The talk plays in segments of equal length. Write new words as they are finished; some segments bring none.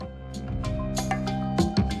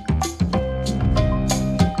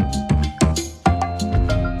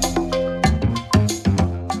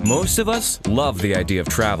Most of us love the idea of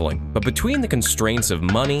traveling, but between the constraints of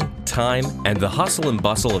money, time, and the hustle and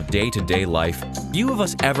bustle of day-to-day life, few of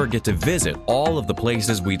us ever get to visit all of the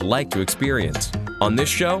places we'd like to experience. On this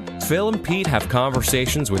show, Phil and Pete have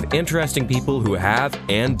conversations with interesting people who have,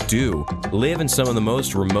 and do, live in some of the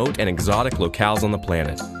most remote and exotic locales on the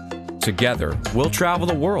planet. Together, we'll travel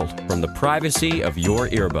the world from the privacy of your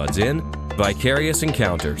earbuds in Vicarious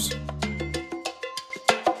Encounters.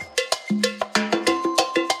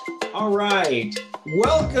 All right.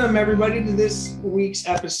 Welcome, everybody, to this week's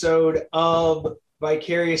episode of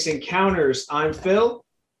Vicarious Encounters. I'm Phil.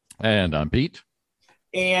 And I'm Pete.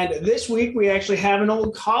 And this week, we actually have an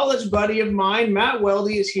old college buddy of mine, Matt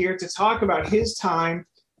Weldy, is here to talk about his time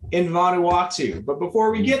in Vanuatu. But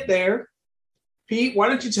before we get there, Pete, why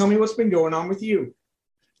don't you tell me what's been going on with you?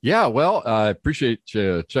 Yeah, well, I appreciate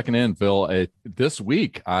you checking in, Phil. This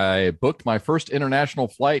week, I booked my first international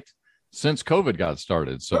flight since COVID got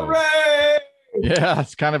started. So, hooray! Yeah,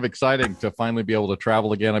 it's kind of exciting to finally be able to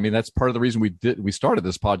travel again. I mean, that's part of the reason we started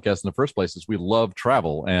this podcast in the first place is we love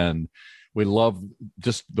travel and we love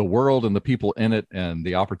just the world and the people in it, and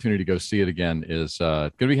the opportunity to go see it again is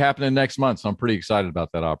going to be happening next month. So I'm pretty excited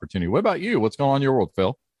about that opportunity. What about you? What's going on in your world,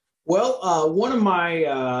 Phil? Well, one of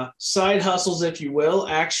my side hustles, if you will,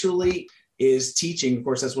 actually is teaching. Of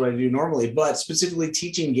course, that's what I do normally, but specifically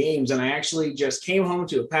teaching games. And I actually just came home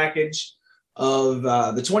to a package of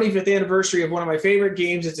the 25th anniversary of one of my favorite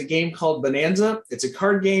games. It's a game called Bonanza. It's a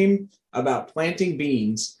card game about planting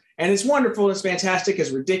beans. And it's wonderful. It's fantastic, as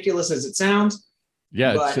ridiculous as it sounds.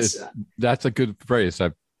 Yeah, that's a good phrase. I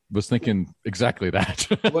was thinking exactly that.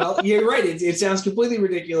 Well, you're right. It sounds completely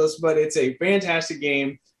ridiculous, but it's a fantastic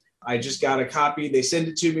game. I just got a copy. They send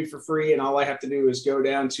it to me for free, and all I have to do is go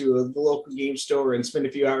down to the local game store and spend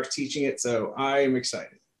a few hours teaching it. So I am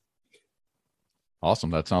excited.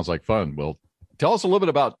 Awesome. That sounds like fun. Well, tell us a little bit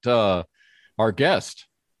about our guest.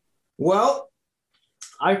 Well,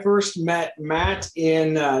 I first met Matt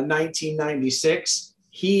in 1996.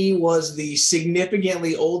 He was the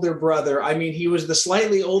significantly older brother. I mean, he was the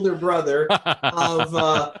slightly older brother of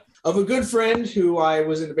a good friend who I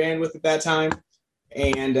was in a band with at that time.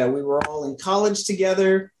 And we were all in college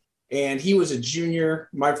together, and he was a junior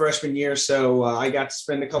my freshman year. So I got to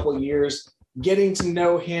spend a couple of years getting to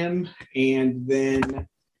know him. And then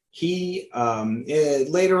he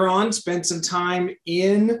later on spent some time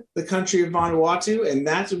in the country of Vanuatu, and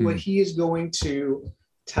that's what he is going to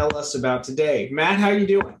tell us about today. Matt, how are you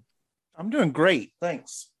doing? I'm doing great.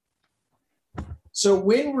 Thanks. So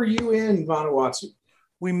when were you in Vanuatu?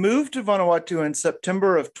 We moved to Vanuatu in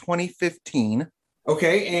September of 2015.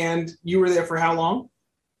 Okay, and you were there for how long?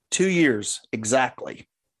 2 years, exactly.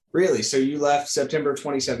 Really? So you left September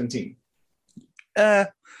 2017?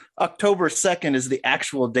 October 2nd is the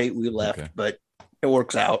actual date we left, okay. But it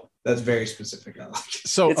works out. That's very specific. I like it.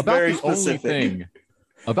 So about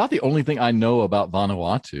the only thing I know about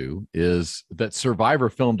Vanuatu is that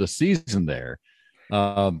Survivor filmed a season there.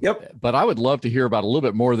 Yep. But I would love to hear about a little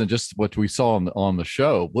bit more than just what we saw on the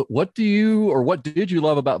show. What did you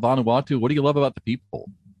love about Vanuatu? What do you love about the people?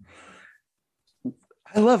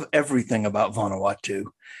 I love everything about Vanuatu.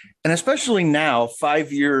 And especially now,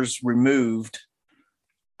 5 years removed,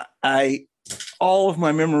 all of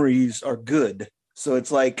my memories are good. So it's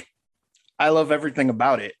like, I love everything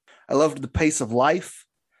about it. I loved the pace of life.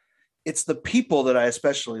 It's the people that I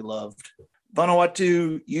especially loved.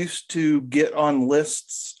 Vanuatu used to get on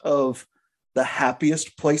lists of the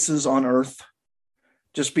happiest places on earth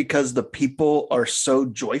just because the people are so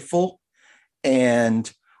joyful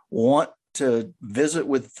and want to visit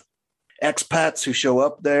with expats who show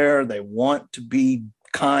up there. They want to be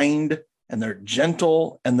kind and they're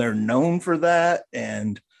gentle and they're known for that.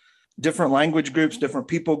 And different language groups, different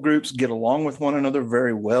people groups get along with one another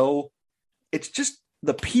very well. It's just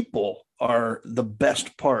the people are the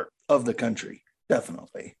best part of the country,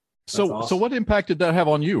 definitely. So, awesome. So what impact did that have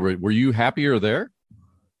on you? Were you happier there?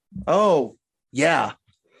 Oh, yeah.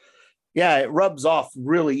 Yeah, it rubs off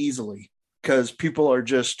really easily because people are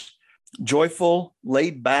just joyful,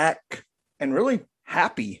 laid back, and really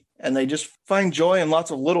happy. And they just find joy in lots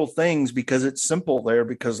of little things because it's simple there,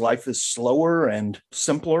 because life is slower and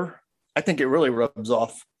simpler. I think it really rubs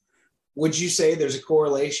off. Would you say there's a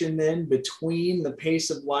correlation then between the pace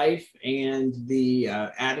of life and the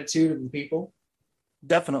attitude of the people?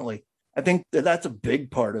 Definitely. I think that's a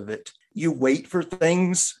big part of it. You wait for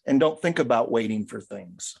things and don't think about waiting for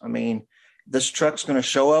things. I mean, this truck's going to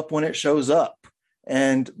show up when it shows up,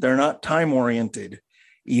 and they're not time oriented.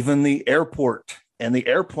 Even the airport and the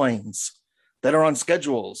airplanes that are on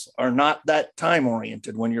schedules are not that time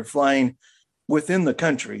oriented when you're flying within the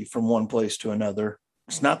country from one place to another.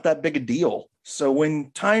 it's not that big a deal. So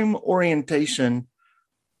when time orientation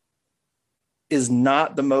is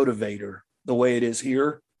not the motivator the way it is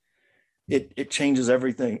here, it changes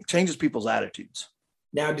everything. It changes people's attitudes.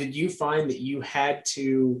 Now, did you find that you had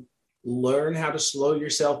to learn how to slow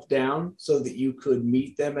yourself down so that you could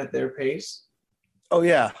meet them at their pace? Oh,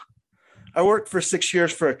 yeah. I worked for 6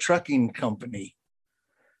 years for a trucking company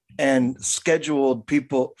and scheduled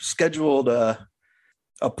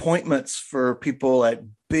appointments for people at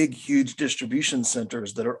big, huge distribution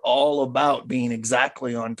centers that are all about being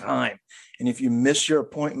exactly on time. And if you miss your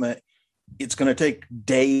appointment, it's going to take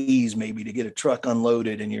days maybe to get a truck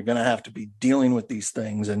unloaded, and you're going to have to be dealing with these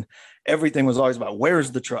things. And everything was always about,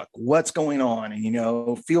 where's the truck? What's going on?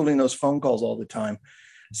 And, fielding those phone calls all the time.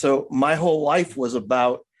 So my whole life was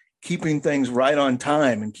about keeping things right on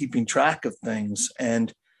time and keeping track of things,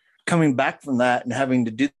 and coming back from that and having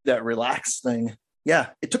to do that relaxed thing.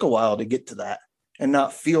 Yeah, it took a while to get to that and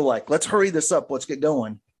not feel like, let's hurry this up. Let's get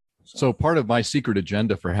going. So part of my secret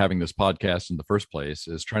agenda for having this podcast in the first place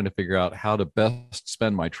is trying to figure out how to best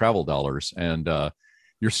spend my travel dollars. And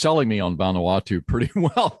you're selling me on Vanuatu pretty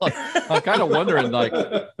well. I'm kind of wondering,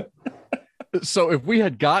 so if we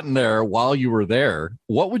had gotten there while you were there,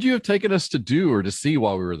 what would you have taken us to do or to see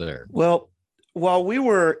while we were there? Well, while we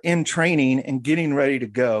were in training and getting ready to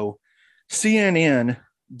go, CNN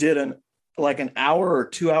did an hour or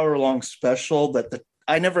 2 hour long special that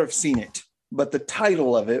I never have seen it, but the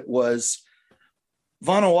title of it was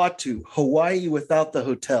Vanuatu, Hawaii without the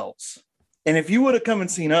hotels. And if you would have come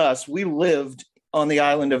and seen us, we lived on the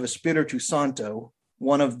island of Espiritu Santo,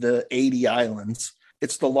 one of the 80 islands.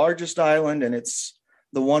 It's the largest island, and it's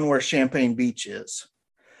the one where Champagne Beach is.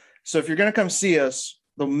 So if you're going to come see us,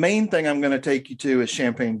 the main thing I'm going to take you to is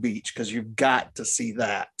Champagne Beach, because you've got to see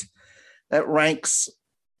that. That ranks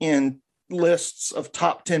in lists of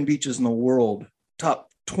top 10 beaches in the world, top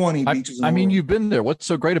 20 beaches in the world. You've been there. What's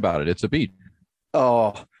so great about it? It's a beach.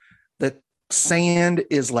 Oh, the sand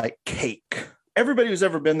is like cake. Everybody who's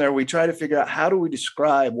ever been there, we try to figure out, how do we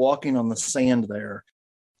describe walking on the sand there?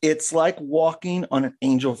 It's like walking on an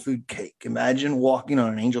angel food cake. Imagine walking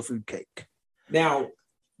on an angel food cake. Now,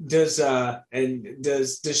 does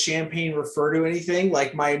Champagne refer to anything?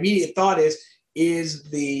 Like, my immediate thought is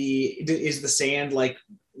the sand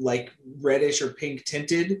like reddish or pink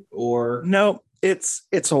tinted, or no?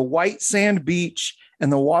 It's a white sand beach,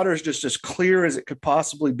 and the water is just as clear as it could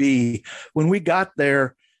possibly be. When we got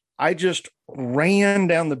there, I just ran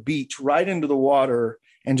down the beach right into the water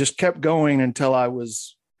and just kept going until I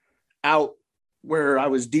was out where I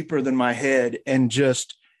was deeper than my head and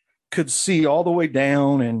just could see all the way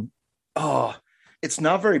down. And it's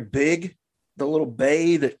not very big. The little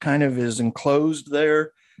bay that kind of is enclosed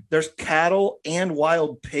there, there's cattle and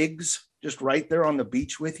wild pigs just right there on the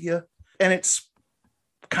beach with you. And it's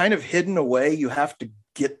kind of hidden away. You have to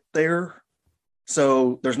get there.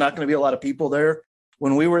 So there's not going to be a lot of people there.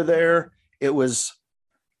 When we were there, it was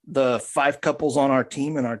the 5 couples on our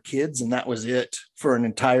team and our kids, and that was it for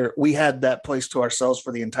we had that place to ourselves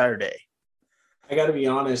for the entire day. I got to be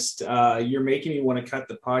honest, you're making me want to cut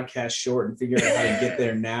the podcast short and figure out how to get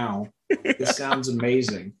there now. This sounds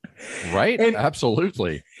amazing. Right? And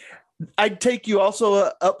absolutely. I'd take you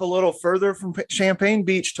also up a little further from Champagne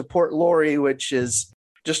Beach to Port Laurie, which is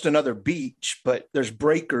just another beach, but there's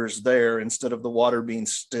breakers there instead of the water being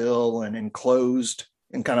still and enclosed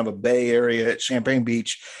in kind of a bay area at Champagne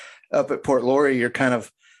Beach. Up at Port Laurie, you're kind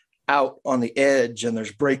of out on the edge, and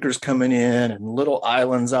there's breakers coming in and little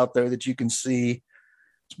islands out there that you can see.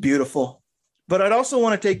 It's beautiful. But I'd also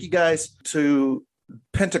want to take you guys to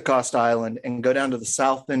Pentecost Island and go down to the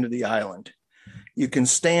south end of the island. You can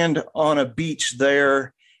stand on a beach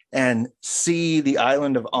there and see the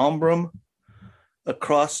island of Ombrum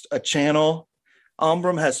across a channel.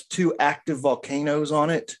 Ombrum has 2 active volcanoes on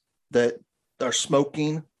it that are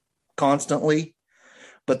smoking constantly,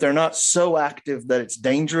 but they're not so active that it's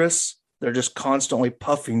dangerous. They're just constantly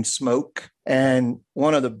puffing smoke. And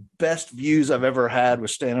one of the best views I've ever had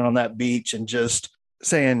was standing on that beach and just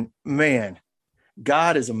saying, man,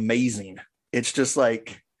 God is amazing. It's just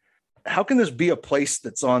like, how can this be a place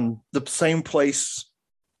that's on the same place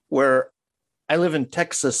where I live in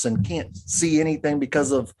Texas and can't see anything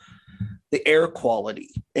because of the air quality?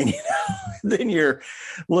 And then you're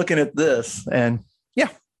looking at this, and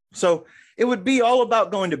so it would be all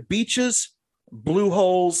about going to beaches, blue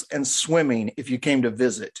holes, and swimming if you came to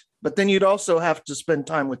visit. But then you'd also have to spend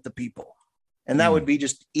time with the people, and that would be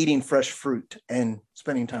just eating fresh fruit and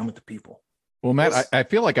spending time with the people. Well, Matt, I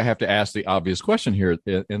feel like I have to ask the obvious question here,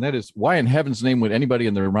 and that is, why in heaven's name would anybody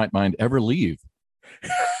in their right mind ever leave?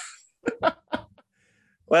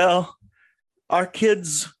 Well, Our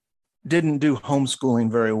kids didn't do homeschooling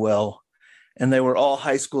very well, and they were all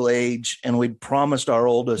high school age, and we'd promised our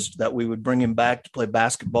oldest that we would bring him back to play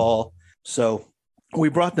basketball. So we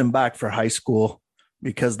brought them back for high school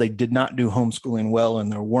because they did not do homeschooling well, and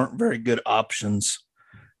there weren't very good options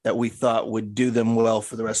that we thought would do them well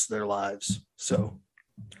for the rest of their lives. So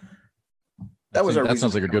that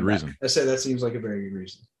sounds like a good reason. I said that seems like a very good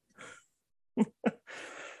reason.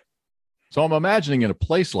 So I'm imagining in a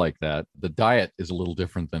place like that, the diet is a little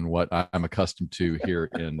different than what I'm accustomed to here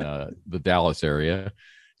in the Dallas area.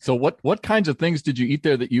 So what kinds of things did you eat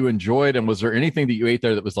there that you enjoyed? And was there anything that you ate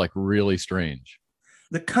there that was like really strange?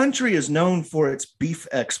 The country is known for its beef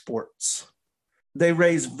exports. They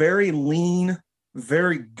raise very lean,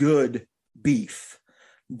 very good beef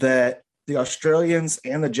that the Australians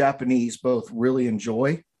and the Japanese both really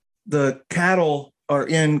enjoy. The cattle are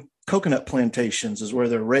in coconut plantations is where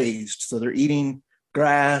they're raised. So they're eating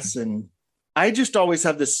grass. And I just always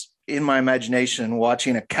have this in my imagination,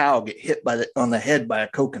 watching a cow get hit on the head by a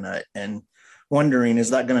coconut and wondering,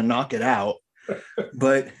 is that going to knock it out?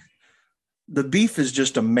 But the beef is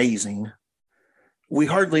just amazing. We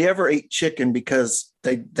hardly ever ate chicken because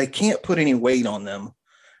they can't put any weight on them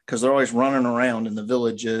because they're always running around in the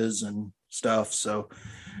villages and stuff. So,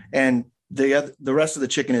 and the rest of the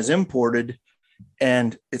chicken is imported.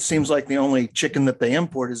 And it seems like the only chicken that they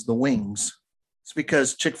import is the wings. It's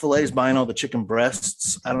because Chick-fil-A is buying all the chicken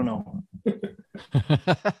breasts. I don't know.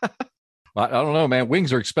 I don't know, man.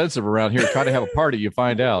 Wings are expensive around here. Try to have a party, you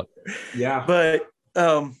find out. Yeah. But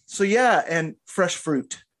so yeah, and fresh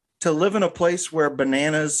fruit. To live in a place where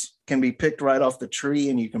bananas can be picked right off the tree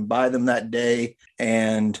and you can buy them that day,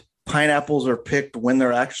 and pineapples are picked when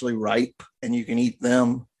they're actually ripe and you can eat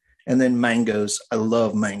them. And then mangoes. I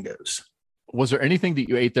love mangoes. Was there anything that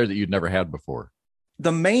you ate there that you'd never had before?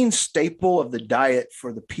 The main staple of the diet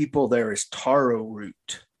for the people there is taro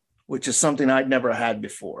root, which is something I'd never had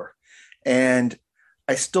before. And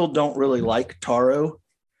I still don't really like taro.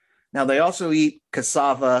 Now, they also eat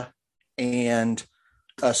cassava and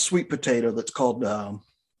a sweet potato that's called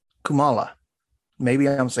kumala. Maybe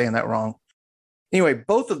I'm saying that wrong. Anyway,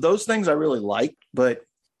 both of those things I really like, but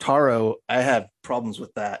taro, I have problems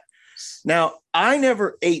with that. Now, I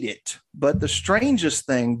never ate it, but the strangest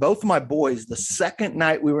thing, both of my boys, the second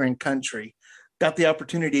night we were in country, got the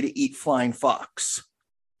opportunity to eat flying fox.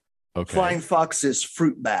 Okay. Flying fox is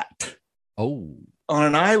fruit bat. Oh. On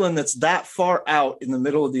an island that's that far out in the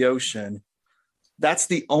middle of the ocean, that's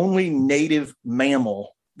the only native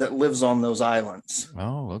mammal that lives on those islands.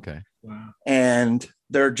 Oh, okay. Wow. And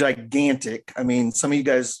they're gigantic. I mean, some of you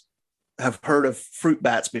guys have heard of fruit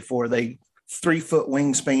bats before. They 3-foot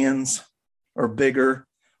wingspans or bigger.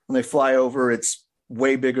 When they fly over, it's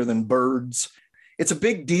way bigger than birds. It's a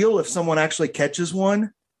big deal if someone actually catches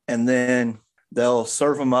one, and then they'll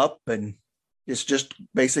serve them up, and it's just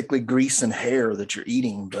basically grease and hair that you're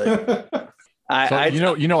eating. But I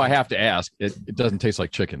have to ask, it doesn't taste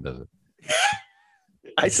like chicken, does it?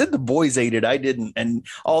 I said the boys ate it. I didn't. And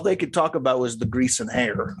all they could talk about was the grease and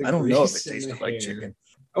hair. I don't know if it tasted like chicken.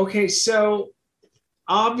 Okay, so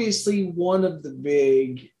obviously one of the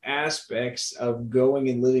big aspects of going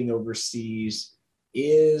and living overseas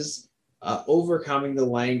is overcoming the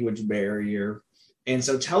language barrier. And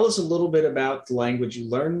so tell us a little bit about the language you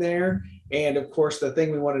learned there. And of course, the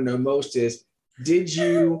thing we want to know most is, did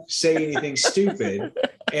you say anything stupid?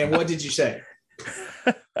 And what did you say?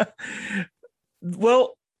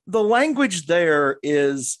 Well, the language there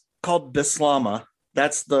is called Bislama.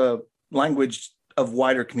 That's the language of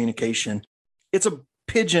wider communication. It's a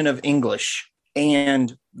pidgin of English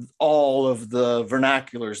and all of the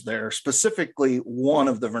vernaculars there, specifically one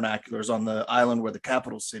of the vernaculars on the island where the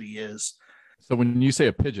capital city is. So when you say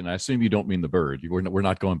a pigeon, I assume you don't mean the bird. We're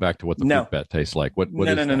not going back to what the fruit bat tastes like.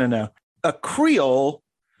 No. A Creole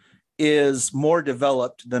is more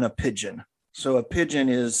developed than a pigeon. So a pigeon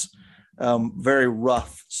is very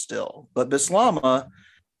rough still. But Bislama,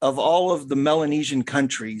 of all of the Melanesian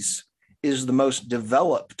countries, is the most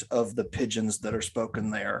developed of the pidgins that are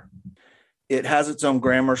spoken there. It has its own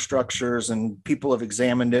grammar structures, and people have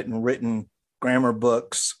examined it and written grammar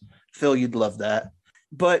books. Phil, you'd love that.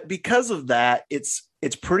 But because of that, it's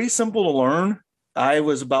pretty simple to learn. I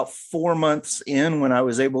was about 4 months in when I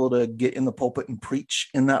was able to get in the pulpit and preach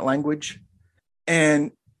in that language.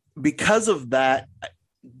 And because of that, I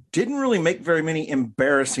didn't really make very many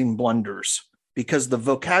embarrassing blunders because the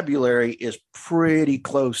vocabulary is pretty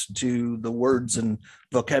close to the words and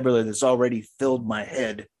vocabulary that's already filled my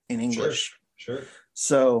head in English. Sure.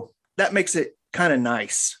 So that makes it kind of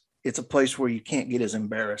nice. It's a place where you can't get as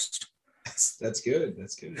embarrassed. That's good.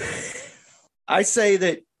 That's good. I say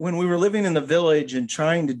that when we were living in the village and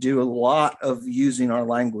trying to do a lot of using our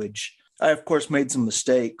language, I, of course, made some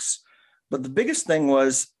mistakes. But the biggest thing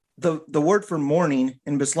was the word for morning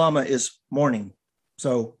in Bislama is morning.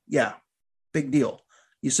 So, yeah, big deal.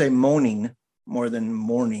 You say moaning more than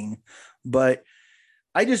morning. But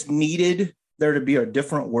I just needed there to be a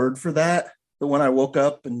different word for that. But when I woke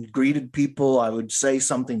up and greeted people, I would say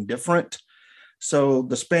something different. So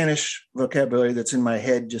the Spanish vocabulary that's in my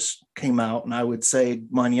head just came out, and I would say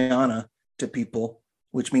mañana to people,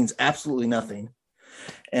 which means absolutely nothing.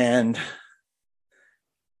 And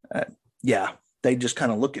yeah, they just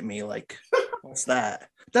kind of look at me like, what's that?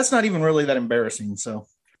 That's not even really that embarrassing. So.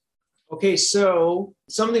 Okay, so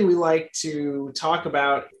something we like to talk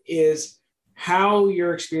about is how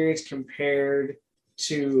your experience compared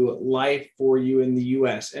to life for you in the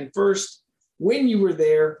U.S. And first, when you were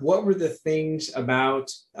there, what were the things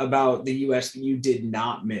about the U.S. that you did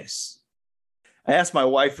not miss? I asked my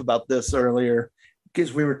wife about this earlier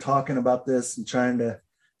because we were talking about this and trying to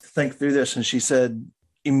think through this, and she said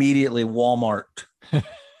immediately Walmart. It's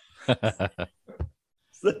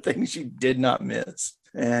the thing she did not miss.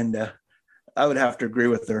 And I would have to agree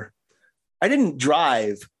with her. I didn't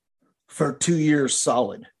drive for 2 years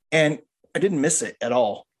solid, and I didn't miss it at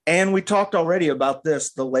all. And we talked already about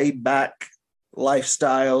this, the laid back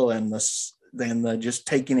lifestyle and the just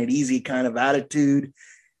taking it easy kind of attitude.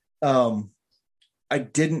 I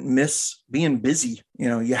didn't miss being busy. You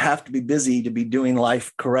know, you have to be busy to be doing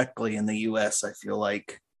life correctly in the US, I feel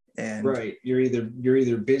like. And right. You're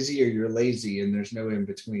either busy or you're lazy, and there's no in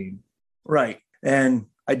between. Right. And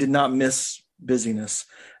I did not miss busyness.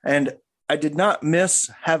 And I did not miss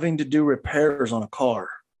having to do repairs on a car.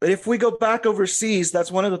 But if we go back overseas, that's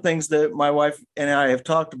one of the things that my wife and I have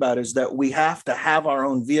talked about, is that we have to have our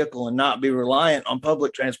own vehicle and not be reliant on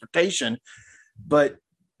public transportation. But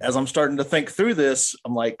as I'm starting to think through this,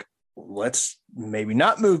 I'm like, let's maybe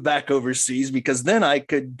not move back overseas, because then I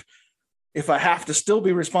could, if I have to still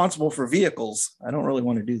be responsible for vehicles, I don't really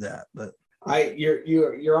want to do that. But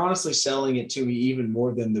you're honestly selling it to me even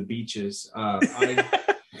more than the beaches.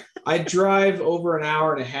 I drive over an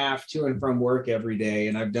hour and a half to and from work every day,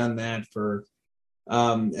 and I've done that for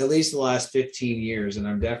at least the last 15 years, and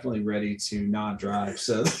I'm definitely ready to not drive.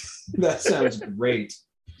 So that sounds great.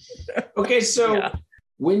 Okay, so yeah.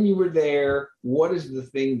 When you were there, what is the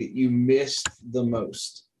thing that you missed the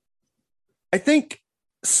most? I think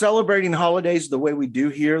celebrating holidays the way we do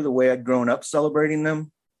here, the way I'd grown up celebrating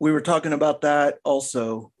them. We were talking about that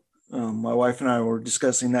also. My wife and I were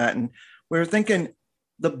discussing that, and we were thinking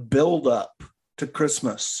the build up to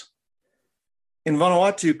Christmas. In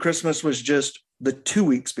Vanuatu, Christmas was just the 2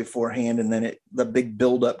 weeks beforehand, and then the big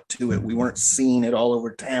build up to it. We weren't seeing it all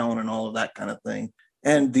over town and all of that kind of thing.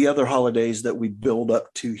 And the other holidays that we build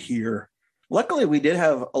up to here. Luckily, we did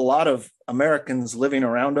have a lot of Americans living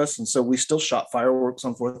around us, and so we still shot fireworks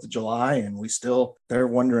on 4th of July, and they're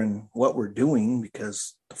wondering what we're doing,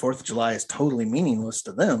 because the 4th of July is totally meaningless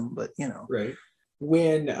to them, but you know. Right.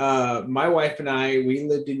 When my wife and we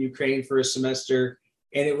lived in Ukraine for a semester,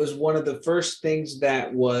 and it was one of the first things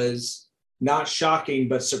that was not shocking,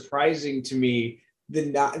 but surprising to me,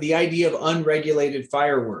 the idea of unregulated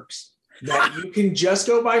fireworks. That you can just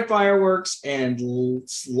go buy fireworks and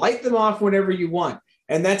light them off whenever you want.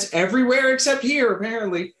 And that's everywhere except here,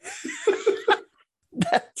 apparently.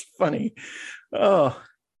 That's funny. Oh,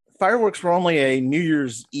 fireworks were only a New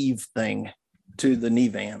Year's Eve thing to the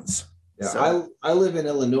Nevans. Yeah, so. I live in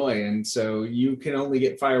Illinois, and so you can only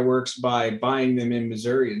get fireworks by buying them in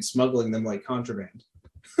Missouri and smuggling them like contraband.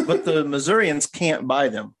 But the Missourians can't buy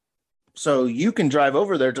them. So you can drive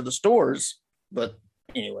over there to the stores, but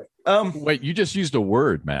anyway. Wait, you just used a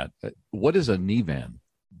word, Matt. What is a Nevan?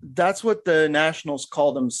 That's what the Nationals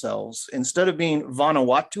call themselves. Instead of being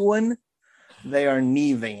Vanuatuan, they are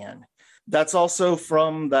Nevan. That's also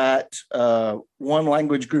from that one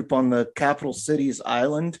language group on the capital city's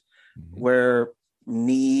island, where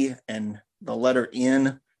Ni and the letter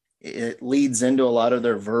N, it leads into a lot of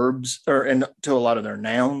their verbs, or into a lot of their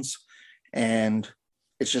nouns. And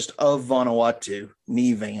it's just of Vanuatu,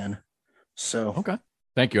 Nevan. So, okay.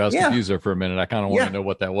 Thank you. I was confused there for a minute. I kind of want to know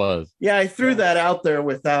what that was. Yeah, I threw that out there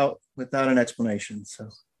without an explanation. So,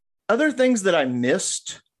 other things that I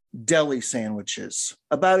missed, deli sandwiches.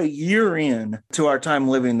 About a year in to our time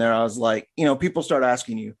living there, I was like, people start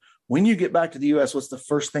asking you, when you get back to the U.S., what's the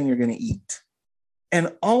first thing you're going to eat?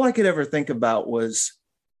 And all I could ever think about was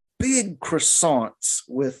big croissants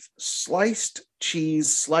with sliced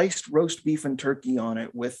cheese, sliced roast beef and turkey on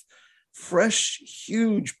it, with fresh,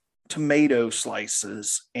 huge tomato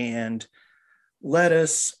slices and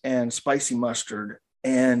lettuce and spicy mustard.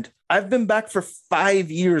 And I've been back for 5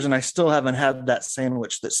 years and I still haven't had that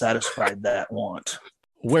sandwich that satisfied that want.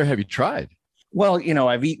 Where have you tried? Well,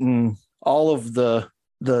 I've eaten all of the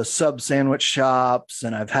sub sandwich shops,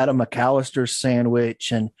 and I've had a McAllister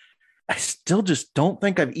sandwich, and I still just don't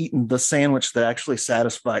think I've eaten the sandwich that actually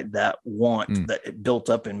satisfied that want that it built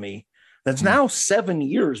up in me. That's now 7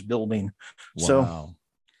 years building. Wow. So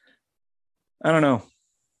I don't know.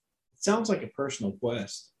 It sounds like a personal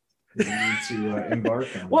quest that you need to embark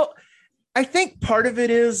on. Well, I think part of it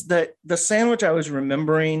is that the sandwich I was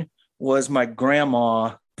remembering was my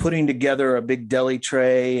grandma putting together a big deli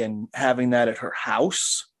tray and having that at her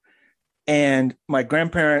house. And my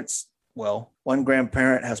grandparents, well, one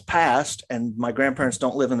grandparent has passed and my grandparents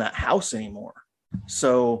don't live in that house anymore.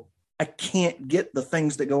 So I can't get the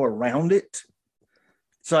things that go around it.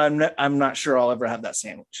 So I'm not sure I'll ever have that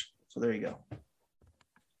sandwich. So there you go.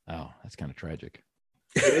 Oh, that's kind of tragic.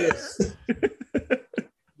 It is.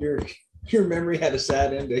 Your memory had a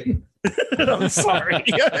sad ending. I'm sorry.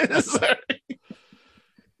 Sorry.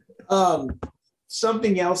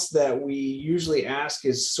 Something else that we usually ask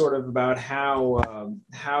is sort of about how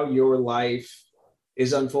your life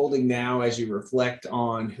is unfolding now as you reflect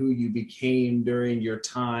on who you became during your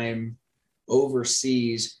time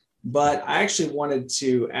overseas. But I actually wanted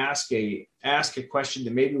to ask a question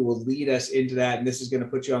that maybe will lead us into that. And this is going to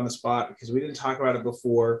put you on the spot because we didn't talk about it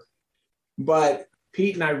before. But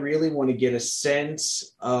Pete and I really want to get a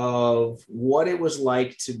sense of what it was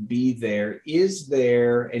like to be there. Is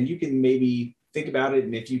there, and you can maybe think about it,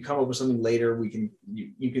 and if you come up with something later, we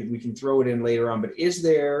can throw it in later on. But is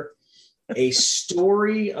there a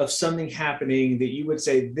story of something happening that you would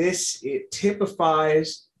say it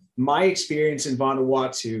typifies my experience in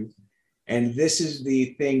Vanuatu, and this is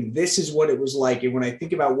the thing, this is what it was like, and when I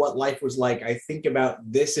think about what life was like, I think about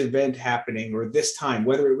this event happening or this time,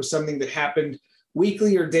 whether it was something that happened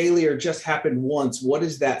weekly or daily or just happened once? What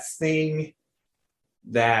is that thing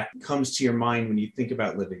that comes to your mind when you think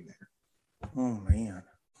about living there? Oh, man.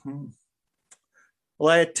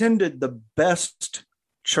 Well, I attended the best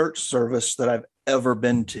church service that I've ever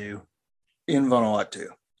been to in Vanuatu.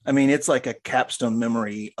 I mean, it's like a capstone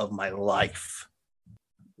memory of my life.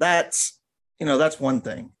 That's one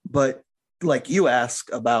thing. But like you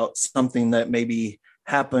ask about something that maybe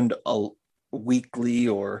happened a weekly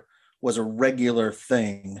or was a regular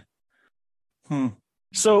thing.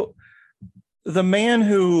 So the man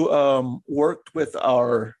who worked with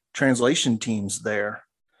our translation teams there,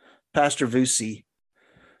 Pastor Vusi,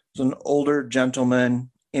 was an older gentleman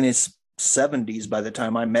in his 70s by the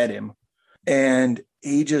time I met him. And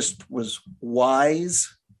he just was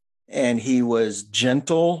wise and he was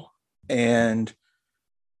gentle and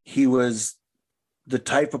he was the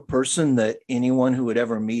type of person that anyone who would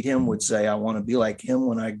ever meet him would say, I want to be like him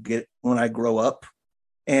when I grow up.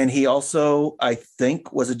 And he also, I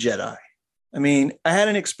think, was a Jedi. I mean, I had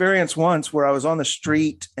an experience once where I was on the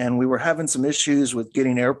street and we were having some issues with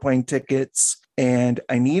getting airplane tickets, and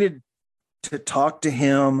I needed to talk to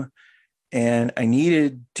him and I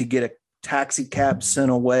needed to get a taxi cab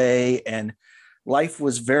sent away, and life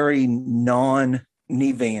was very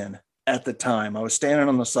non-Nivan at the time. I was standing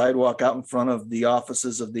on the sidewalk out in front of the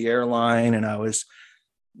offices of the airline, and I was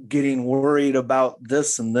getting worried about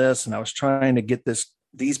this and this, and I was trying to get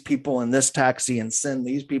these people in this taxi and send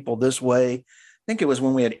these people this way. I think it was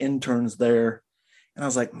when we had interns there, and I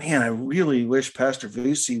was like, man, I really wish Pastor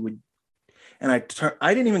Vusi would. And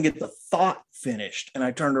I didn't even get the thought finished, and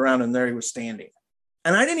I turned around and there he was standing,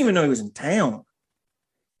 and I didn't even know he was in town,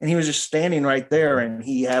 and he was just standing right there, and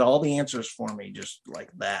he had all the answers for me just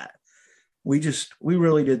like that. We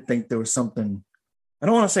really did think there was something, I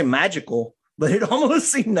don't want to say magical, but it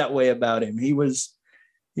almost seemed that way about him. He was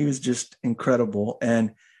just incredible.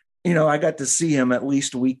 And, I got to see him at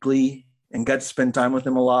least weekly and got to spend time with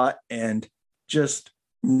him a lot, and just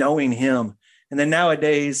knowing him. And then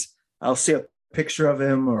nowadays I'll see a picture of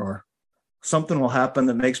him or something will happen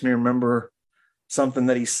that makes me remember something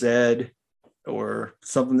that he said or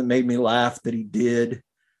something that made me laugh that he did.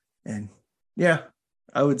 And yeah,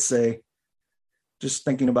 I would say just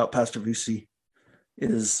thinking about Pastor Vusi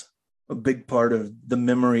is a big part of the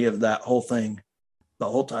memory of that whole thing, the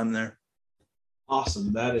whole time there.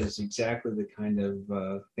 Awesome. That is exactly the kind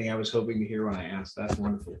of thing I was hoping to hear when I asked. That's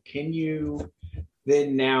wonderful. Can you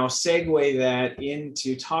then now segue that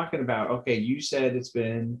into talking about, okay, you said it's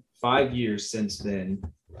been 5 years since then.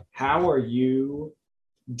 How are you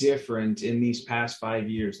different in these past 5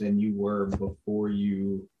 years than you were before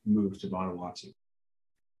you moved to Vanuatu?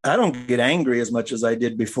 I don't get angry as much as I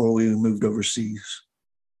did before we moved overseas.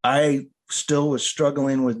 I still was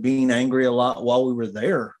struggling with being angry a lot while we were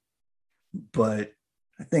there, but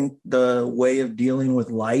I think the way of dealing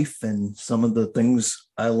with life and some of the things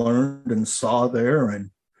I learned and saw there,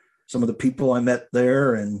 and some of the people I met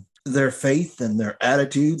there, and their faith and their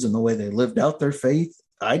attitudes and the way they lived out their faith,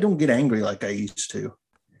 I don't get angry like I used to.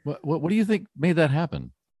 What do you think made that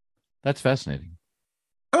happen? That's fascinating.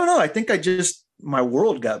 I don't know. I think my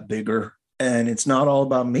world got bigger, and it's not all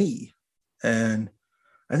about me. And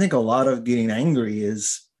I think a lot of getting angry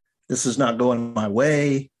is, this is not going my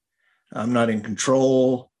way. I'm not in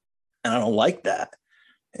control, and I don't like that.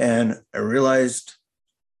 And I realized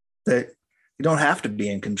that you don't have to be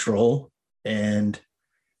in control, and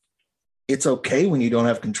it's okay when you don't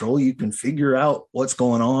have control. You can figure out what's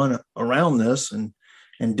going on around this and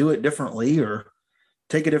do it differently, or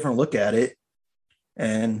take a different look at it.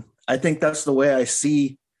 And I think that's the way I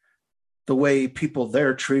see the way people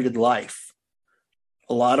there treated life.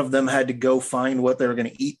 A lot of them had to go find what they were going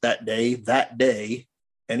to eat that day.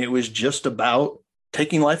 And it was just about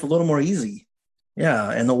taking life a little more easy. Yeah.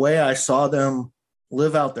 And the way I saw them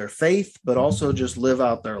live out their faith, but also just live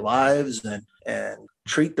out their lives and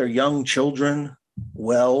treat their young children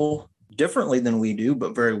well, differently than we do,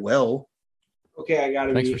 but very well. Okay,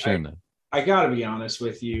 Thanks for sharing that. I gotta be honest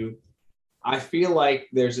with you. I feel like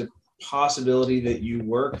there's a possibility that you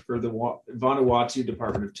work for the Vanuatu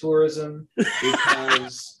Department of Tourism,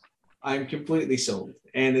 because I'm completely sold.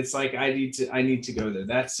 And it's like, I need to go there.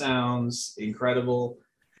 That sounds incredible.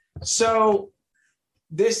 So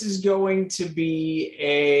this is going to be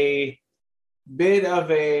a bit of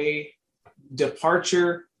a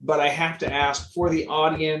departure, but I have to ask for the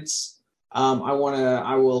audience. I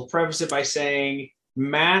will preface it by saying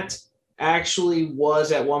Matt actually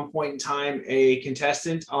was at one point in time a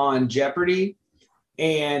contestant on Jeopardy.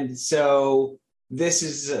 And so this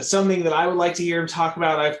is something that I would like to hear him talk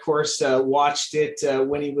about. I, of course, watched it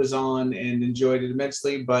when he was on and enjoyed it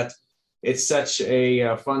immensely, but it's such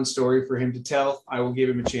a fun story for him to tell. I will give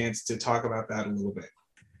him a chance to talk about that a little bit.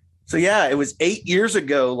 So yeah, it was 8 years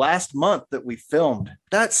ago, last month, that we filmed.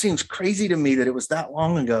 That seems crazy to me that it was that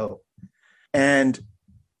long ago. And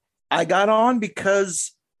I got on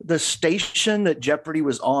because the station that Jeopardy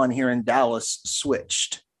was on here in Dallas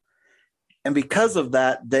switched. And because of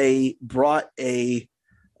that, they brought a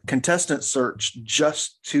contestant search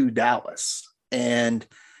just to Dallas and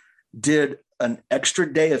did an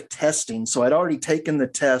extra day of testing. So I'd already taken the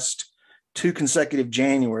test 2 consecutive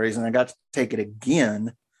Januaries, and I got to take it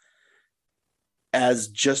again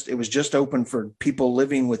it was just open for people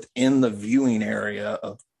living within the viewing area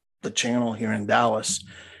of the channel here in Dallas,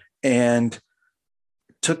 and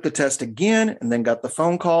took the test again, and then got the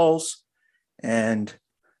phone calls. And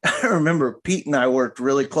I remember Pete and I worked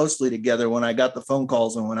really closely together when I got the phone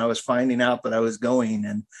calls and when I was finding out that I was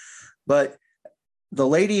going. But the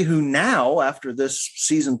lady who now, after this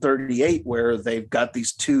season 38, where they've got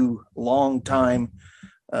these 2 long-time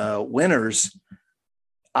winners,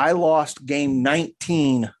 I lost game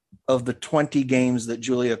 19 of the 20 games that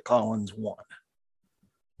Julia Collins won.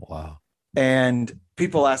 Wow. And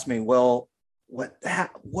people ask me, well, what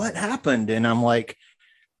happened? And I'm like,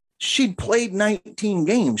 she'd played 19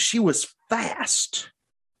 games. She was fast.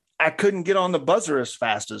 I couldn't get on the buzzer as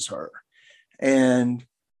fast as her. And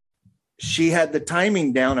she had the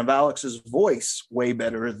timing down of Alex's voice way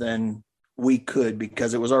better than we could,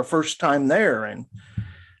 because it was our first time there. And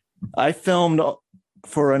I filmed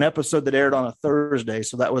for an episode that aired on a Thursday.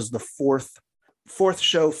 So that was the fourth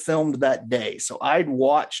show filmed that day. So I'd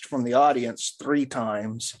watched from the audience 3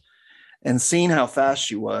 times and seen how fast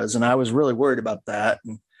she was. And I was really worried about that.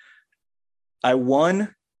 And I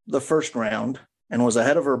won the first round and was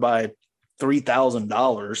ahead of her by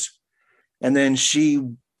 $3,000. And then she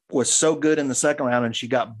was so good in the second round, and she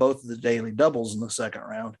got both of the daily doubles in the second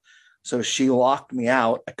round. So she locked me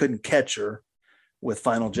out. I couldn't catch her with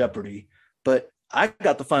Final Jeopardy, but I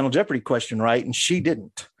got the Final Jeopardy question right, and she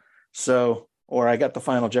didn't. So, or I got the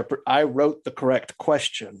Final Jeopardy. I wrote the correct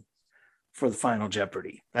question for the Final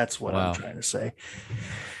Jeopardy. That's what I'm trying to say.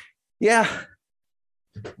 Yeah.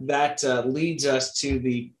 That leads us to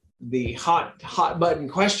the hot button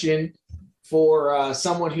question for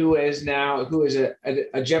someone who is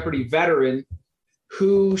a Jeopardy veteran.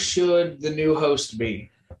 Who should the new host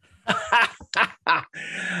be?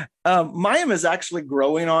 Mayim is actually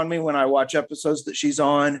growing on me when I watch episodes that she's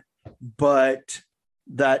on, but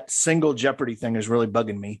that single Jeopardy thing is really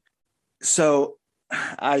bugging me. So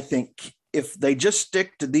I think if they just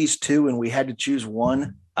stick to these 2 and we had to choose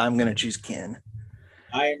one, I'm going to choose Ken.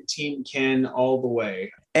 I am Team Ken all the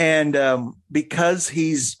way. And because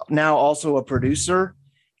he's now also a producer,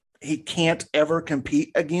 he can't ever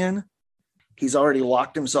compete again. He's already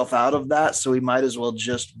locked himself out of that, so he might as well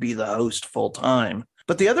just be the host full time.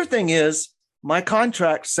 But the other thing is, my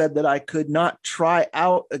contract said that I could not try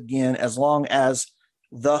out again as long as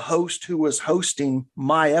the host who was hosting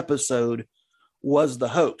my episode was the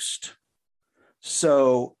host.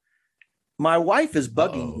 So my wife is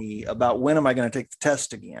bugging me about when am I going to take the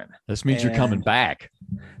test again. This means you're coming back.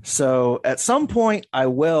 So at some point I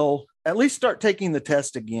will at least start taking the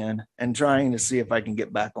test again and trying to see if I can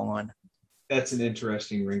get back on. That's an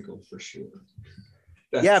interesting wrinkle for sure.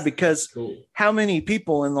 Because cool. How many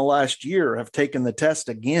people in the last year have taken the test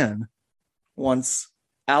again once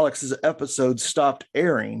Alex's episode stopped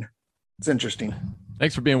airing? It's interesting.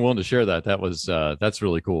 Thanks for being willing to share that. That was that's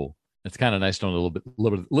really cool. It's kind of nice to know a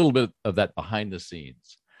little bit of that behind the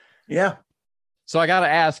scenes. Yeah. So I got to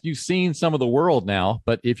ask, you've seen some of the world now,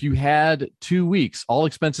 but if you had 2 weeks, all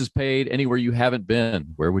expenses paid, anywhere you haven't been,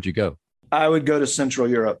 where would you go? I would go to Central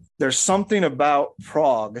Europe. There's something about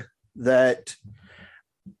Prague that,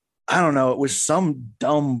 I don't know, it was some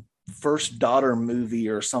dumb First Daughter movie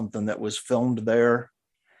or something that was filmed there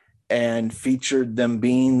and featured them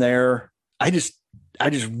being there. I just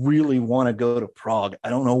really want to go to Prague. I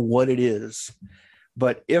don't know what it is,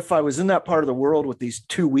 but if I was in that part of the world with these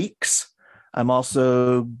 2 weeks, I'm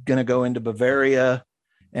also going to go into Bavaria.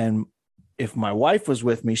 And if my wife was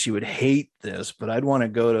with me, she would hate this, but I'd want to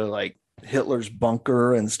go to like Hitler's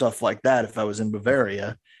bunker and stuff like that if I was in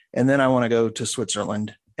Bavaria. And then I want to go to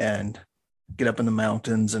Switzerland and get up in the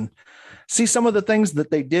mountains and see some of the things that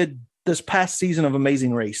they did this past season of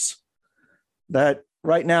Amazing Race. That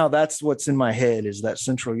right now, that's what's in my head, is that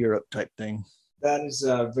Central Europe type thing. That is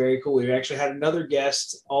very cool. We've actually had another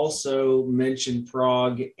guest also mention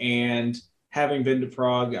Prague, and having been to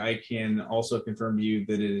Prague, I can also confirm to you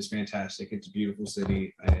that it is fantastic. It's a beautiful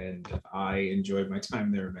city, and I enjoyed my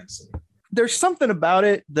time there immensely. There's something about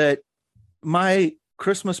it that my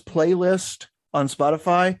Christmas playlist on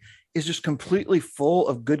Spotify is just completely full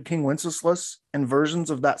of Good King Wenceslas and versions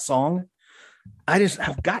of that song. I just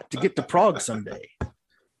have got to get to Prague someday.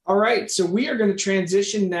 All right, so we are going to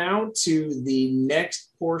transition now to the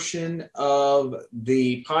next portion of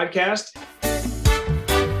the podcast.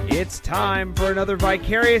 It's time for another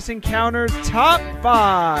Vicarious Encounters Top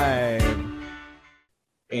 5.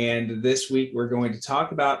 And this week we're going to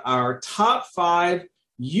talk about our top 5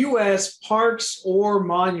 U.S. parks or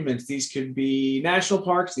monuments. These could be national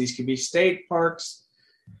parks. These could be state parks.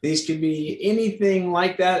 These could be anything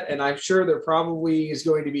like that. And I'm sure there probably is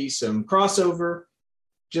going to be some crossover.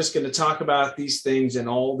 Just going to talk about these things and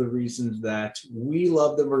all the reasons that we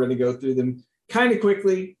love them. We're going to go through them kind of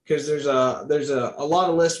quickly because there's a lot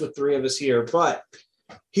of lists with 3 of us here. But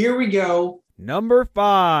here we go. Number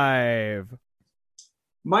 5.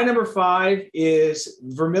 My number 5 is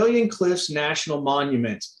Vermilion Cliffs National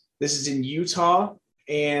Monument. This is in Utah,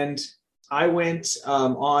 and I went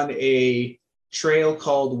on a trail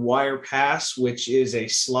called Wire Pass, which is a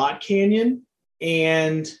slot canyon.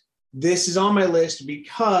 And this is on my list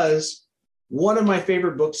because one of my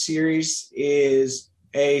favorite book series is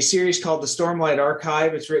a series called The Stormlight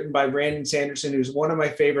Archive. It's written by Brandon Sanderson, who's one of my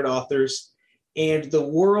favorite authors. And the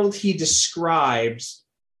world he describes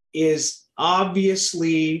is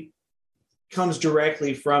obviously comes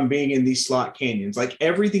directly from being in these slot canyons. Like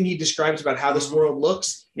everything he describes about how this world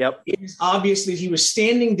looks, is obviously he was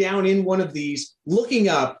standing down in one of these, looking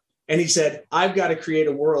up, and he said, I've got to create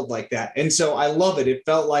a world like that. And so I love it. It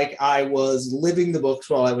felt like I was living the books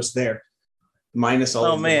while I was there, minus all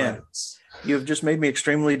of the violence. You've just made me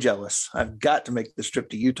extremely jealous. I've got to make this trip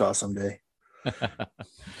to Utah someday.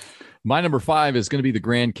 My number 5 is going to be the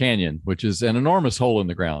Grand Canyon, which is an enormous hole in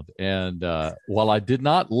the ground. And while I did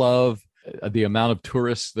not love the amount of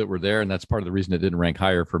tourists that were there, and that's part of the reason it didn't rank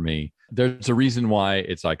higher for me, there's a reason why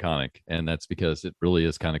it's iconic, and that's because it really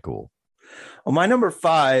is kind of cool. Well, my number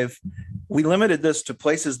 5, we limited this to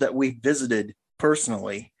places that we visited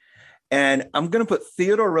personally. And I'm going to put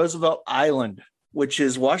Theodore Roosevelt Island, which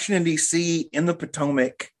is Washington, D.C. in the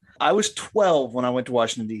Potomac. I was 12 when I went to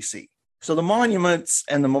Washington, D.C. So the monuments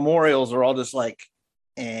and the memorials are all just like,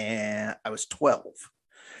 I was 12.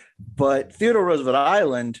 But Theodore Roosevelt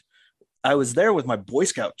Island, I was there with my Boy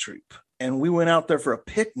Scout troop, and we went out there for a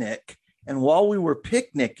picnic. And while we were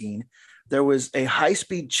picnicking, there was a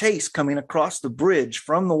high-speed chase coming across the bridge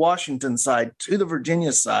from the Washington side to the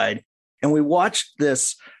Virginia side. And we watched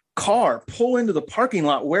this car pull into the parking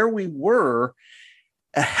lot where we were.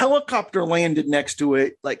 A helicopter landed next to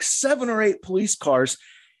it, like 7 or 8 police cars.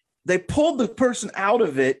 They pulled the person out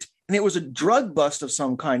of it, and it was a drug bust of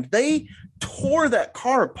some kind. They tore that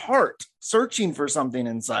car apart, searching for something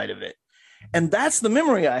inside of it. And that's the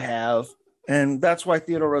memory I have. And that's why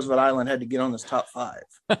Theodore Roosevelt Island had to get on this top 5.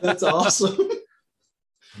 That's awesome.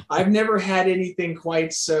 I've never had anything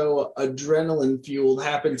quite so adrenaline fueled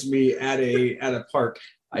happen to me at a park.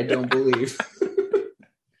 I don't believe.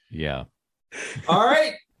 Yeah. All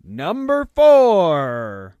right. Number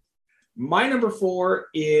 4. My number 4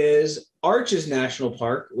 is Arches National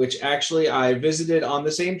Park, which actually I visited on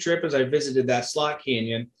the same trip as I visited that slot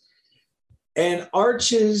canyon. And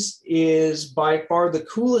Arches is by far the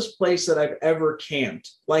coolest place that I've ever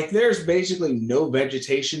camped. Like, there's basically no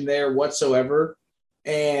vegetation there whatsoever.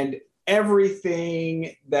 And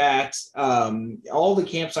everything that all the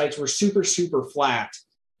campsites were super, super flat.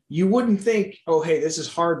 You wouldn't think, oh, hey, this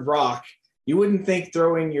is hard rock. You wouldn't think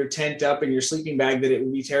throwing your tent up and your sleeping bag that it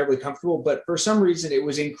would be terribly comfortable. But for some reason, it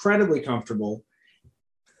was incredibly comfortable.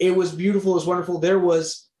 It was beautiful. It was wonderful. There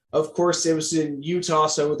was, of course, it was in Utah,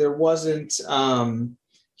 so there wasn't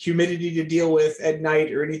humidity to deal with at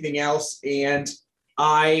night or anything else. And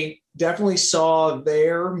I definitely saw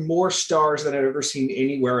there more stars than I've ever seen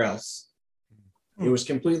anywhere else. It was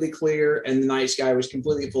completely clear, and the night sky was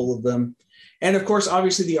completely full of them. And of course,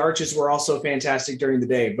 obviously, the arches were also fantastic during the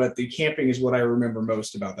day, but the camping is what I remember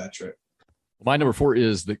most about that trip. My number 4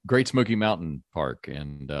 is the Great Smoky Mountain Park.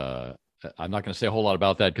 And I'm not going to say a whole lot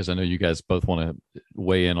about that because I know you guys both want to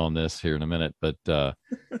weigh in on this here in a minute. But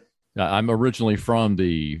I'm originally from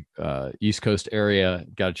the East Coast area,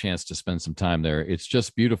 got a chance to spend some time there. It's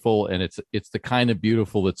just beautiful. And it's the kind of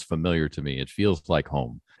beautiful that's familiar to me. It feels like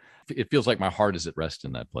home. It feels like my heart is at rest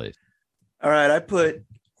in that place. All right. I put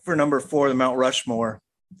for number 4, the Mount Rushmore.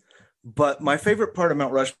 But my favorite part of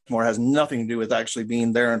Mount Rushmore has nothing to do with actually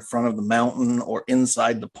being there in front of the mountain or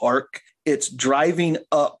inside the park. It's driving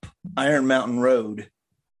up Iron Mountain Road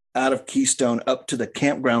out of Keystone up to the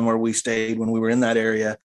campground where we stayed when we were in that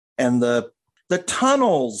area. And the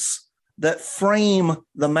tunnels that frame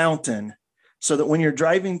the mountain, so that when you're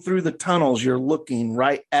driving through the tunnels, you're looking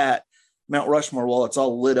right at Mount Rushmore while it's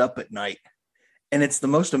all lit up at night. And it's the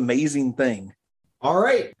most amazing thing. All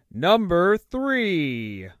right. Number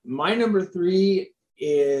 3. My number 3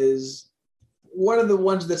 is one of the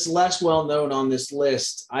ones that's less well known on this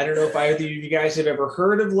list. I don't know if either of you guys have ever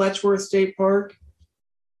heard of Letchworth State Park,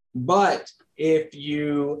 but if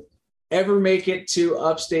you ever make it to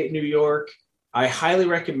upstate New York, I highly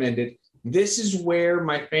recommend it. This is where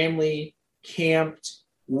my family camped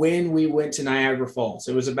when we went to Niagara Falls.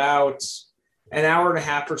 It was about an hour and a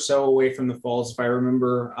half or so away from the falls, if I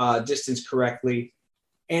remember distance correctly.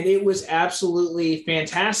 And it was absolutely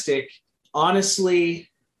fantastic. Honestly,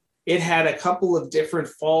 it had a couple of different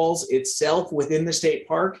falls itself within the state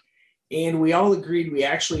park. And we all agreed we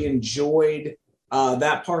actually enjoyed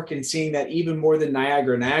that park and seeing that even more than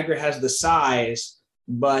Niagara. Niagara has the size,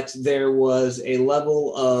 but there was a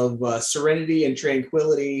level of serenity and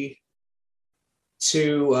tranquility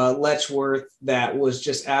to Letchworth that was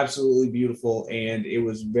just absolutely beautiful. And it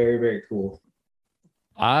was very, very cool.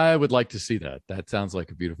 I would like to see that. That sounds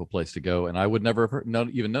like a beautiful place to go. And I would never have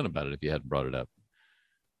even known about it if you hadn't brought it up.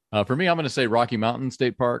 For me, I'm going to say Rocky Mountain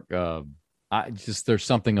State Park. There's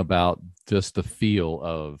something about just the feel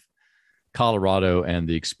of Colorado and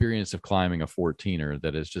the experience of climbing a 14er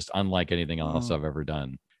that is just unlike anything else I've ever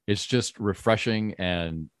done. It's just refreshing.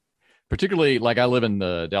 And particularly, like, I live in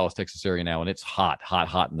the Dallas, Texas area now, and it's hot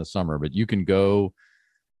in the summer, but you can go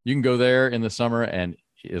there in the summer, and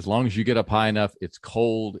as long as you get up high enough, it's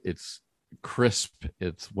cold, it's crisp,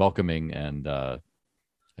 it's welcoming. And I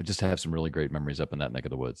just have some really great memories up in that neck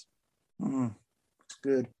of the woods. It's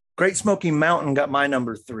good. Great Smoky Mountain got my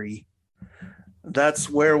number 3. That's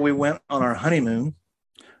where we went on our honeymoon.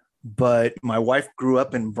 But my wife grew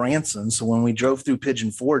up in Branson. So when we drove through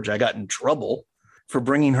Pigeon Forge, I got in trouble for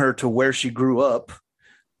bringing her to where she grew up.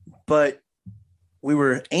 But we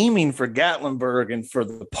were aiming for Gatlinburg and for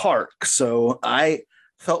the park. So I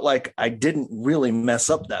felt like I didn't really mess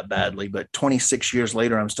up that badly, but 26 years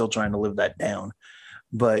later, I'm still trying to live that down.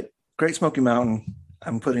 But Great Smoky Mountain,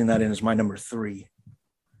 I'm putting that in as my number 3.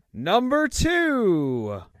 Number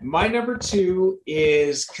 2. My number 2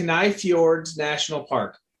 is Kenai Fjords National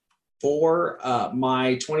Park. For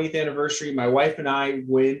my 20th anniversary, my wife and I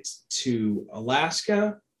went to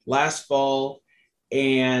Alaska last fall,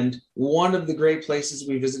 and one of the great places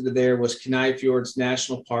we visited there was Kenai Fjords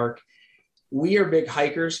National Park. We are big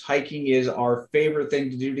hikers. Hiking is our favorite thing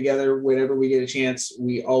to do together. Whenever we get a chance,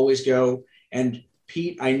 we always go. And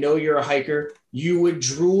Pete, I know you're a hiker. You would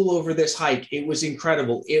drool over this hike. It was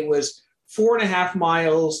incredible. It was 4.5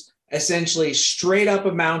 miles, essentially straight up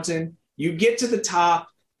a mountain. You get to the top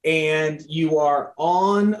and you are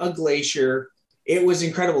on a glacier. It was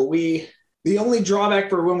incredible. The only drawback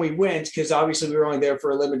for when we went, because obviously we were only there for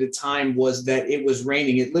a limited time, was that it was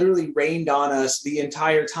raining. It literally rained on us the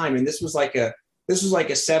entire time. And this was like a this was like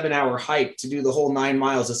a 7-hour hike to do the whole 9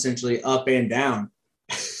 miles, essentially up and down.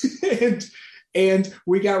 and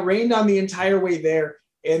we got rained on the entire way there.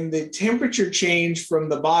 And the temperature changed from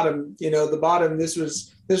the bottom, this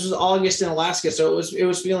was August in Alaska. So it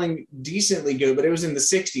was feeling decently good, but it was in the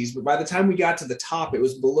 60s. But by the time we got to the top, it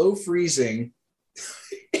was below freezing.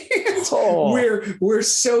 We're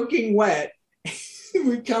soaking wet.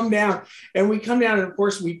 we come down and of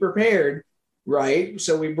course we prepared, right?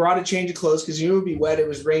 So we brought a change of clothes because it would be wet. It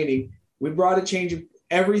was raining. We brought a change of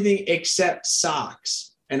everything except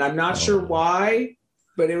socks. And I'm not sure why,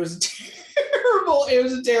 but it was terrible. It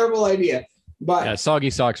was a terrible idea. But yeah, soggy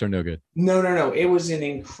socks are no good. No. It was an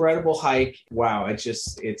incredible hike. Wow.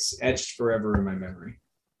 It's etched forever in my memory.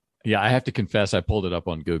 Yeah, I have to confess, I pulled it up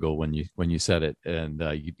on Google when you said it, and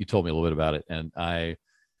you told me a little bit about it, and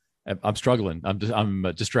I'm struggling.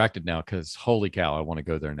 I'm distracted now because holy cow, I want to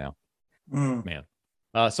go there now, man.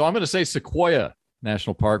 So I'm going to say Sequoia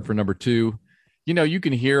National Park for number 2. You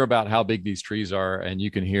can hear about how big these trees are, and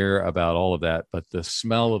you can hear about all of that, but the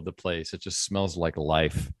smell of the place, it just smells like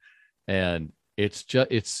life, and it's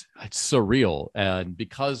surreal, and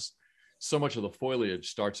because so much of the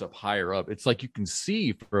foliage starts up higher up, it's like you can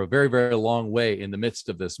see for a very, very long way in the midst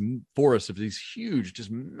of this forest of these huge,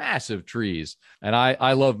 just massive trees. And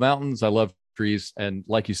I love mountains. I love trees. And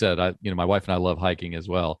like you said, my wife and I love hiking as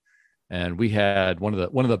well. And we had one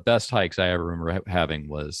of the best hikes I ever remember having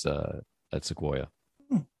was at Sequoia.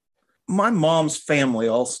 My mom's family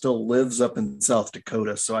all still lives up in South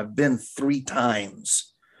Dakota. So I've been 3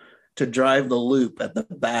 times to drive the loop at the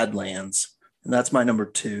Badlands. And that's my number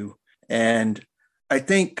 2. And I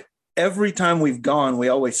think every time we've gone, we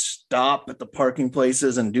always stop at the parking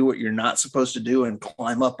places and do what you're not supposed to do and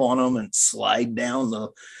climb up on them and slide down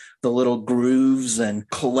the little grooves and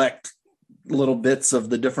collect little bits of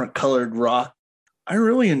the different colored rock. I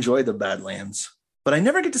really enjoy the Badlands, but I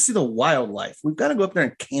never get to see the wildlife. We've got to go up there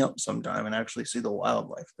and camp sometime and actually see the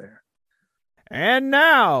wildlife there. And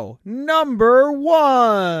now, number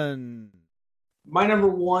 1. My number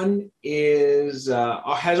 1 has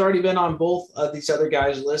already been on both of these other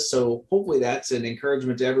guys' lists, so hopefully that's an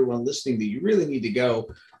encouragement to everyone listening that you really need to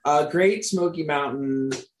go. Great Smoky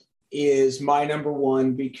Mountain is my number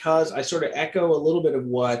 1 because I sort of echo a little bit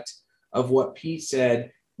of what Pete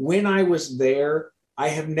said. When I was there, I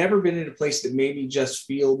have never been in a place that made me just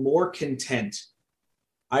feel more content.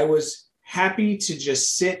 I was happy to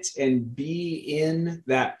just sit and be in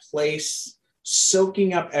that place,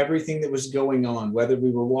 soaking up everything that was going on, whether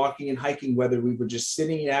we were walking and hiking, whether we were just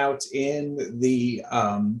sitting out in the,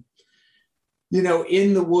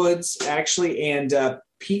 in the woods, actually. And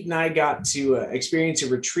Pete and I got to experience a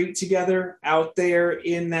retreat together out there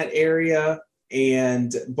in that area,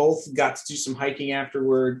 and both got to do some hiking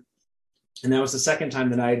afterward. And that was the second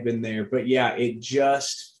time that I had been there. But yeah, it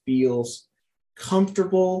just feels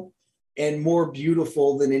comfortable and more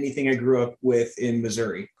beautiful than anything I grew up with in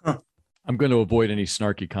Missouri. Huh. I'm going to avoid any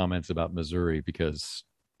snarky comments about Missouri because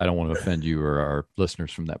I don't want to offend you or our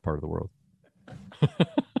listeners from that part of the world.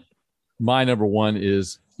 My number 1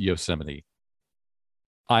 is Yosemite.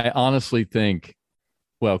 I honestly think,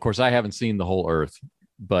 well, of course, I haven't seen the whole earth,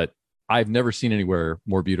 but I've never seen anywhere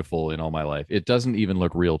more beautiful in all my life. It doesn't even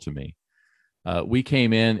look real to me. We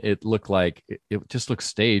came in, it looked like, it just looked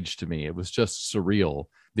staged to me. It was just surreal.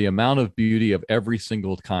 The amount of beauty of every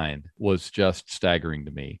single kind was just staggering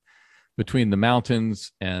to me. Between the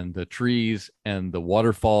mountains and the trees and the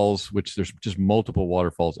waterfalls, which there's just multiple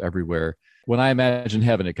waterfalls everywhere. When I imagine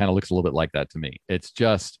heaven, it kind of looks a little bit like that to me. It's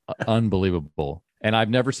just unbelievable. And I've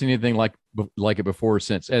never seen anything like it before or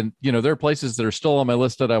since. And, there are places that are still on my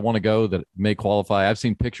list that I want to go that may qualify. I've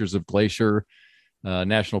seen pictures of Glacier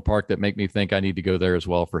National Park that make me think I need to go there as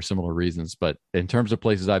well for similar reasons. But in terms of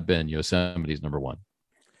places I've been, Yosemite is number 1.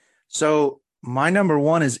 So my number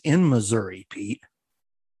 1 is in Missouri, Pete.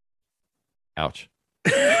 Ouch.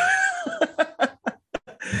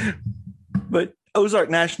 But Ozark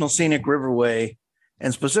National Scenic Riverway,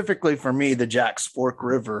 and specifically for me, the Jack's Fork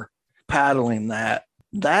River, paddling that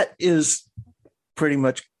is pretty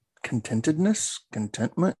much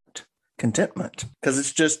contentment. Because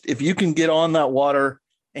it's just, if you can get on that water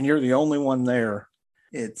and you're the only one there,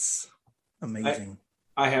 it's amazing.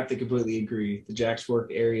 I have to completely agree. The Jack's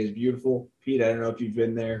Fork area is beautiful. Pete, I don't know if you've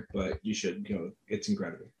been there, but you should go. It's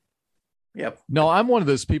incredible. Yep. No, I'm one of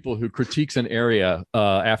those people who critiques an area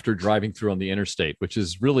after driving through on the interstate, which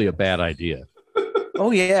is really a bad idea.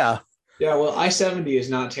 Oh, yeah. Yeah, well, I-70 is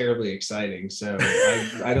not terribly exciting, so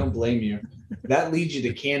I don't blame you. That leads you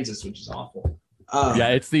to Kansas, which is awful. Yeah,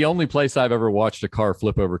 it's the only place I've ever watched a car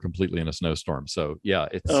flip over completely in a snowstorm. So, yeah,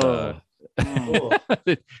 it's Cool.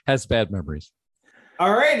 it has bad memories.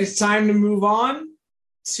 All right, it's time to move on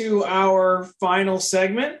to our final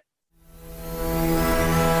segment.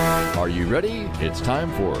 Are you ready? It's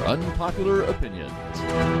time for Unpopular Opinions.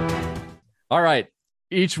 All right.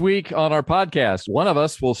 Each week on our podcast, one of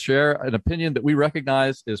us will share an opinion that we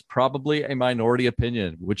recognize is probably a minority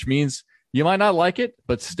opinion, which means you might not like it,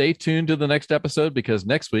 but stay tuned to the next episode because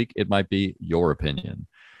next week it might be your opinion.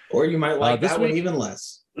 Or you might like that one even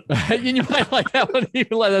less. You might like that one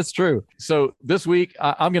even less. That's true. So this week,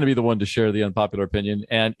 I'm going to be the one to share the unpopular opinion.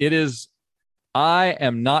 And it is, I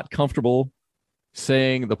am not comfortable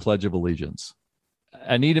saying the Pledge of Allegiance.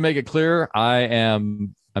 I need to make it clear.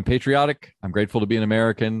 I'm patriotic. I'm grateful to be an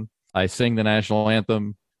American. I sing the national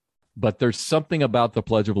anthem. But there's something about the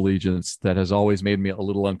Pledge of Allegiance that has always made me a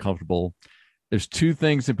little uncomfortable. There's two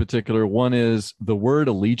things in particular. One is the word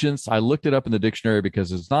allegiance. I looked it up in the dictionary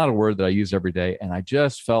because it's not a word that I use every day. And I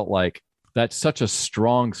just felt like that's such a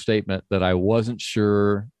strong statement that I wasn't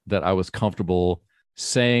sure that I was comfortable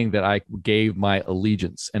saying that I gave my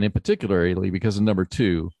allegiance. And in particularly because of number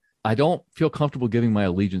two, I don't feel comfortable giving my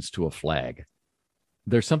allegiance to a flag.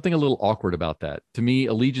 There's something a little awkward about that. To me,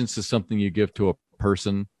 allegiance is something you give to a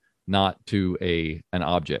person, not to an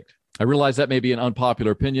object. I realize that may be an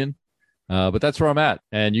unpopular opinion, but that's where I'm at.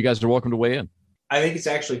 And you guys are welcome to weigh in. I think it's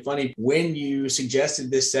actually funny. When you suggested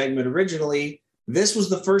this segment originally, this was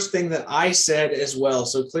the first thing that I said as well.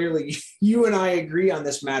 So clearly you and I agree on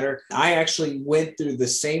this matter. I actually went through the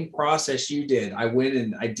same process you did. I went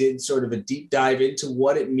and I did sort of a deep dive into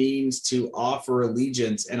what it means to offer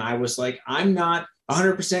allegiance. And I was like, I'm not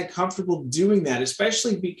 100% comfortable doing that,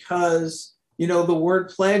 especially because, you know, the word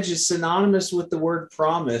pledge is synonymous with the word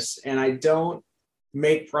promise. And I don't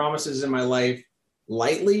make promises in my life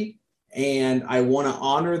lightly. And I want to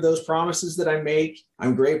honor those promises that I make.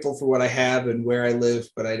 I'm grateful for what I have and where I live,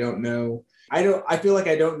 but I don't know. I feel like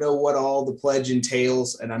I don't know what all the pledge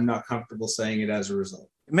entails, and I'm not comfortable saying it as a result.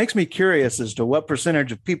 It makes me curious as to what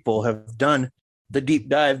percentage of people have done the deep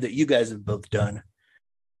dive that you guys have both done.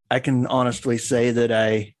 I can honestly say that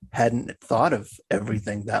I hadn't thought of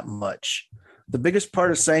everything that much. The biggest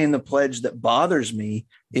part of saying the pledge that bothers me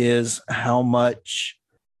is how much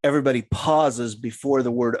everybody pauses before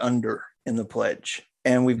the word under in the pledge.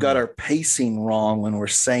 And we've got our pacing wrong when we're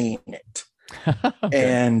saying it. Okay.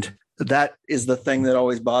 And that is the thing that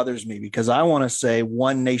always bothers me because I want to say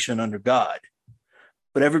one nation under God,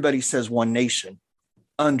 but everybody says one nation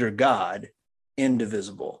under God,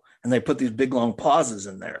 indivisible. And they put these big long pauses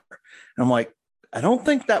in there. And I'm like, I don't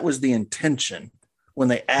think that was the intention when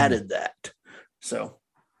they added that. So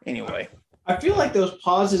anyway. I feel like those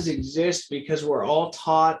pauses exist because we're all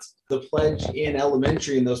taught the pledge in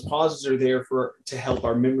elementary, and those pauses are there to help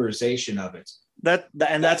our memorization of it.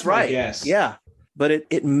 That's right. Yes. Yeah. But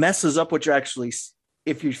it messes up what you're actually,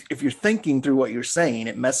 if you're thinking through what you're saying,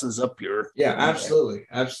 it messes up your. Yeah, absolutely.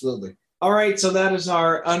 Absolutely. All right. So that is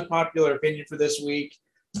our unpopular opinion for this week.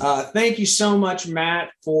 Thank you so much,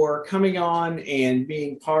 Matt, for coming on and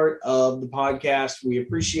being part of the podcast. We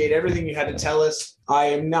appreciate everything you had to tell us. I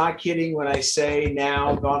am not kidding when I say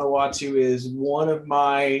now Vanuatu is one of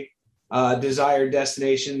my desired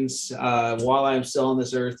destinations. While I'm still on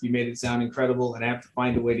this earth, you made it sound incredible, and I have to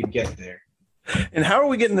find a way to get there. And how are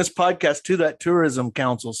we getting this podcast to that tourism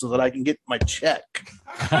council so that I can get my check?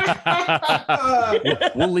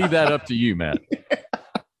 We'll leave that up to you, Matt.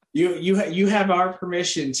 You have our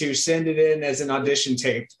permission to send it in as an audition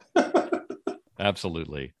tape.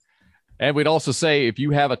 Absolutely. And we'd also say if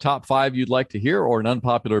you have a top 5 you'd like to hear or an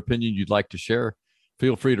unpopular opinion you'd like to share,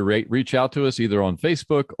 feel free to reach out to us either on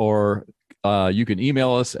Facebook or you can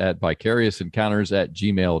email us at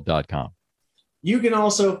vicariousEncounters@gmail.com. You can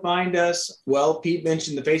also find us, well, Pete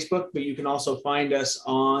mentioned the Facebook, but you can also find us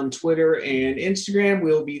on Twitter and Instagram.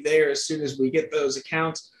 We'll be there as soon as we get those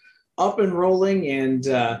accounts up and rolling, and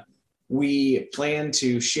we plan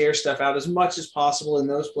to share stuff out as much as possible in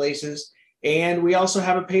those places. And we also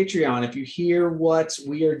have a Patreon. If you hear what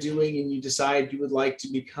we are doing and you decide you would like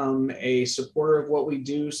to become a supporter of what we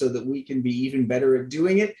do so that we can be even better at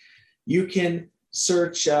doing it, you can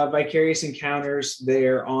search Vicarious Encounters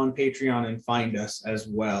there on Patreon and find us as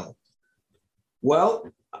well.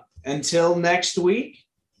 Well, until next week,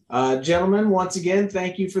 gentlemen, once again,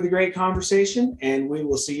 thank you for the great conversation, and we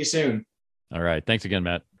will see you soon. All right. Thanks again,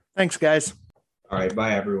 Matt. Thanks, guys. All right.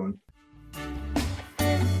 Bye, everyone.